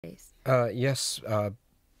Yes,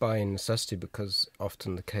 by necessity, because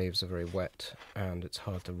often the caves are very wet and it's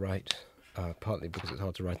hard to write, partly because it's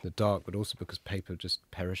hard to write in the dark, but also because paper just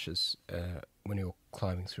perishes when you're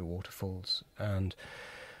climbing through waterfalls. And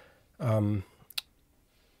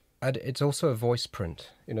it's also a voice print,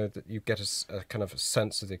 that you get a kind of a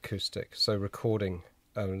sense of the acoustic. So recording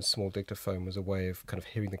a small dictaphone was a way of kind of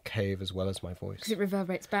hearing the cave as well as my voice. Because it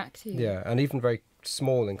reverberates back to you. Yeah, and even very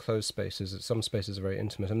small enclosed spaces. Some spaces are very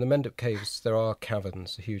intimate. And the Mendip Caves, there are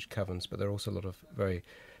caverns, huge caverns, but there are also a lot of very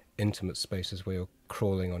intimate spaces where you're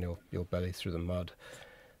crawling on your belly through the mud.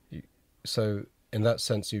 So in that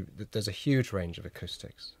sense, there's a huge range of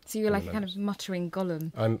acoustics. So you're like a kind of muttering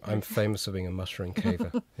golem. I'm famous for being a muttering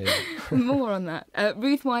caver. Yeah. More on that.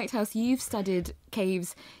 Ruth Whitehouse, you've studied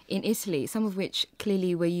caves in Italy, some of which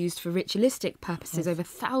clearly were used for ritualistic purposes over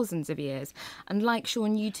thousands of years. And like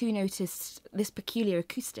Sean, you too noticed this peculiar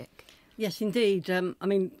acoustic. Yes, indeed. I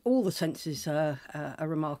mean, all the senses are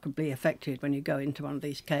remarkably affected when you go into one of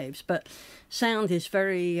these caves, but sound is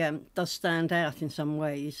does stand out in some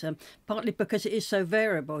ways, partly because it is so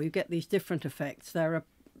variable. You get these different effects. There are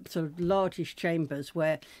sort of largish chambers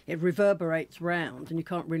where it reverberates round and you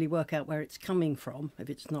can't really work out where it's coming from if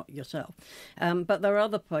it's not yourself. But there are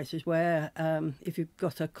other places where if you've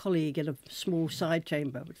got a colleague in a small side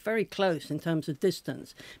chamber, it's very close in terms of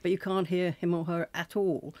distance, but you can't hear him or her at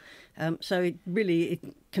all. So it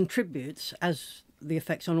contributes, as the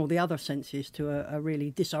effects on all the other senses, to a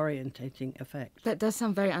really disorientating effect. That does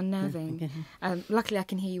sound very unnerving. Luckily I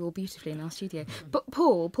can hear you all beautifully in our studio. But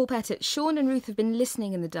Paul Pettit, Sean and Ruth have been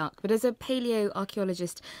listening in the dark, but as a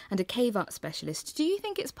paleo-archaeologist and a cave art specialist, do you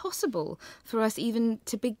think it's possible for us even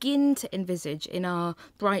to begin to envisage in our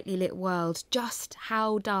brightly lit world just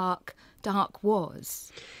how dark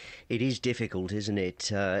was? It is difficult, isn't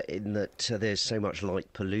it, in that there's so much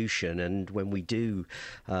light pollution, and when we do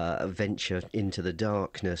venture into the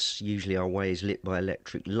darkness, usually our way is lit by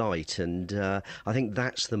electric light, and I think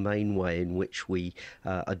that's the main way in which we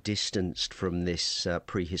are distanced from this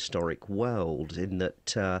prehistoric world, in that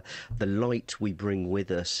the light we bring with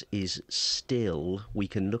us is still, we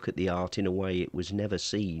can look at the art in a way it was never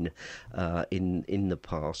seen in the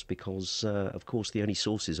past, because, of course, the only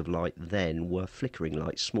sources of light then were flickering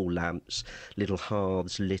lights, small lamps, little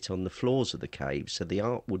hearths lit on the floors of the cave, so the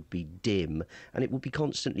art would be dim and it would be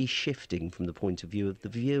constantly shifting from the point of view of the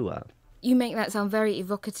viewer. You make that sound very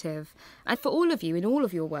evocative. And for all of you, in all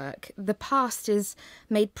of your work, the past is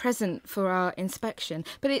made present for our inspection.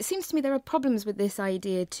 But it seems to me there are problems with this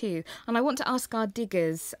idea too. And I want to ask our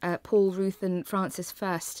diggers, Paul, Ruth and Francis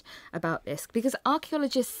first, about this. Because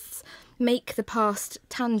archaeologists make the past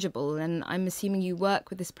tangible, and I'm assuming you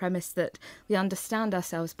work with this premise that we understand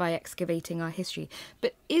ourselves by excavating our history.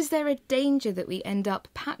 But is there a danger that we end up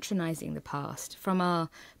patronising the past from our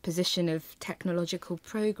position of technological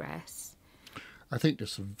progress? I think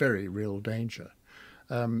there's a very real danger,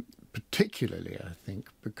 particularly, I think,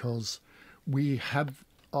 because we have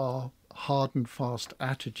our hard and fast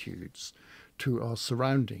attitudes to our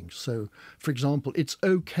surroundings. So, for example, it's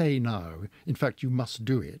okay now, in fact you must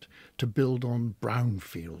do it, to build on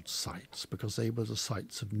brownfield sites, because they were the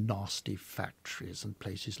sites of nasty factories and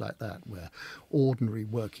places like that where ordinary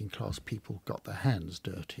working class people got their hands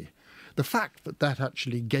dirty. The fact that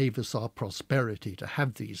actually gave us our prosperity to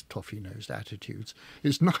have these toffee-nosed attitudes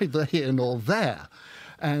is neither here nor there.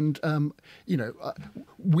 And,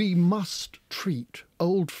 we must treat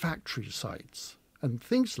old factory sites and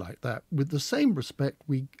things like that with the same respect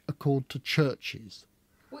we accord to churches.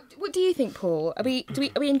 What do you think, Paul? Are we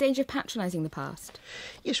in danger of patronising the past?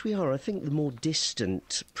 Yes, we are. I think the more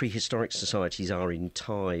distant prehistoric societies are in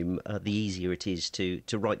time, the easier it is to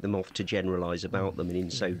write them off, to generalise about them, and in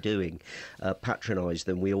so doing, patronise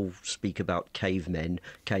them. We all speak about cavemen,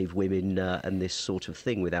 cave women, and this sort of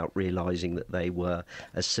thing without realising that they were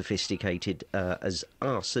as sophisticated as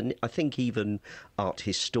us. And I think even art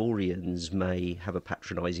historians may have a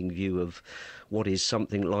patronising view of what is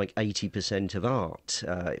something like 80% of art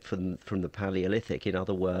from the Paleolithic. In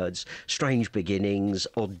other words, strange beginnings,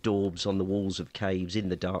 odd daubs on the walls of caves in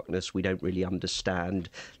the darkness we don't really understand.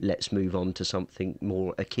 Let's move on to something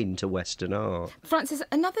more akin to Western art. Francis,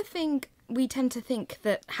 another thing we tend to think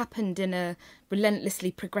that happened in a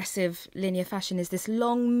relentlessly progressive linear fashion is this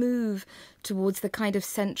long move towards the kind of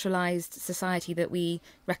centralised society that we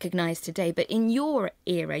recognise today. But in your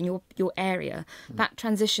era, in your area, that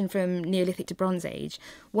transition from Neolithic to Bronze Age,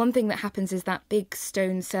 one thing that happens is that big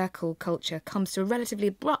stone circle culture comes to a relatively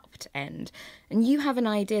abrupt end. And you have an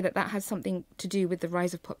idea that has something to do with the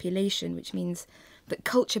rise of population, which means that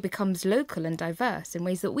culture becomes local and diverse in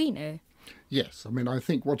ways that we know. Yes, I mean, I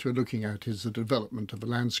think what you're looking at is the development of a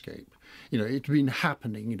landscape. It's been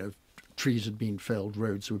happening, trees had been felled,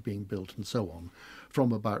 roads were being built and so on,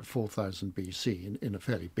 from about 4000 BC in a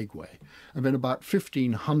fairly big way. And then about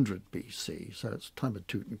 1500 BC, so it's time of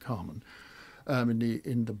Tutankhamun,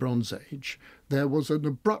 in the Bronze Age, there was an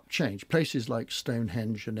abrupt change. Places like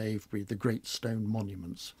Stonehenge and Avebury, the great stone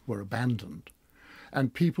monuments, were abandoned.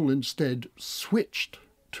 And people instead switched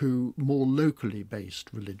to more locally based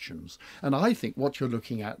religions. And I think what you're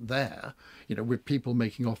looking at there, with people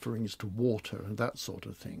making offerings to water and that sort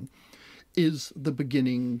of thing, is the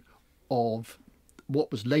beginning of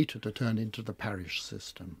what was later to turn into the parish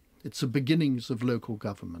system. It's the beginnings of local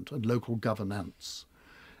government and local governance.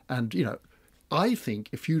 And, I think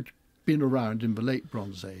if you'd been around in the late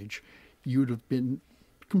Bronze Age, you'd have been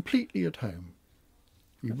completely at home.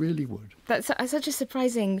 You really would. That's such a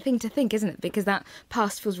surprising thing to think, isn't it? Because that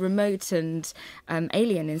past feels remote and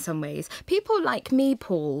alien in some ways. People like me,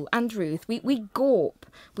 Paul, and Ruth, we gawp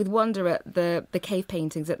with wonder at the cave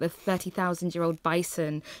paintings, at the 30,000-year-old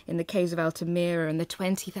bison in the caves of Altamira and the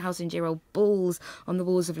 20,000-year-old bulls on the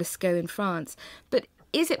walls of Lascaux in France. But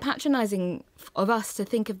is it patronising of us to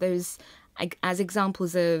think of those as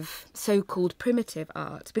examples of so-called primitive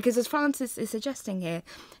art? Because as Francis is suggesting here,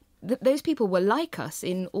 those people were like us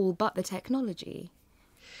in all but the technology.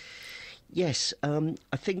 Yes, I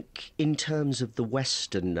think in terms of the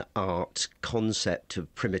Western art concept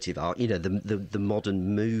of primitive art, the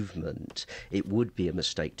modern movement, it would be a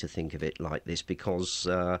mistake to think of it like this because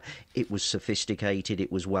it was sophisticated,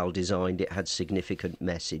 it was well designed, it had significant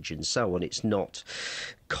message and so on. It's not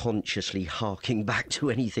consciously harking back to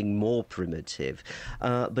anything more primitive,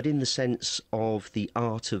 but in the sense of the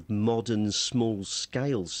art of modern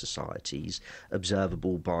small-scale societies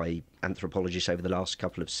observable by anthropologists over the last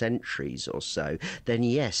couple of centuries or so, then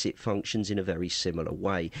yes, it functions in a very similar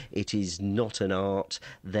way. It is not an art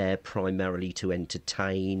there primarily to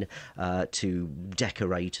entertain, to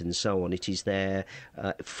decorate and so on. It is there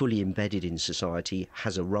fully embedded in society,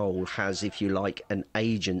 has a role, has, if you like, an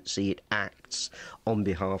agency. It acts on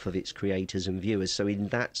behalf of its creators and viewers. So in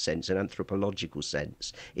that sense, an anthropological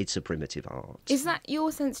sense, it's a primitive art. Is that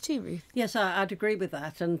your sense too, Ruth? Yes, I'd agree with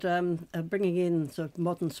that. And bringing in sort of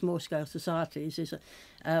modern small-scale societies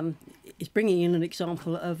is bringing in an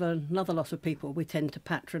example of another lot of people we tend to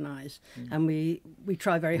patronise. And we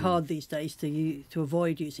try very hard these days to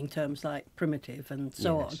avoid using terms like primitive and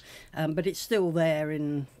so on. But it's still there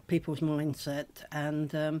in people's mindset.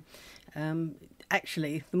 And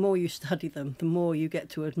actually, the more you study them, the more you get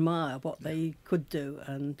to admire what they could do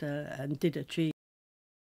and did achieve.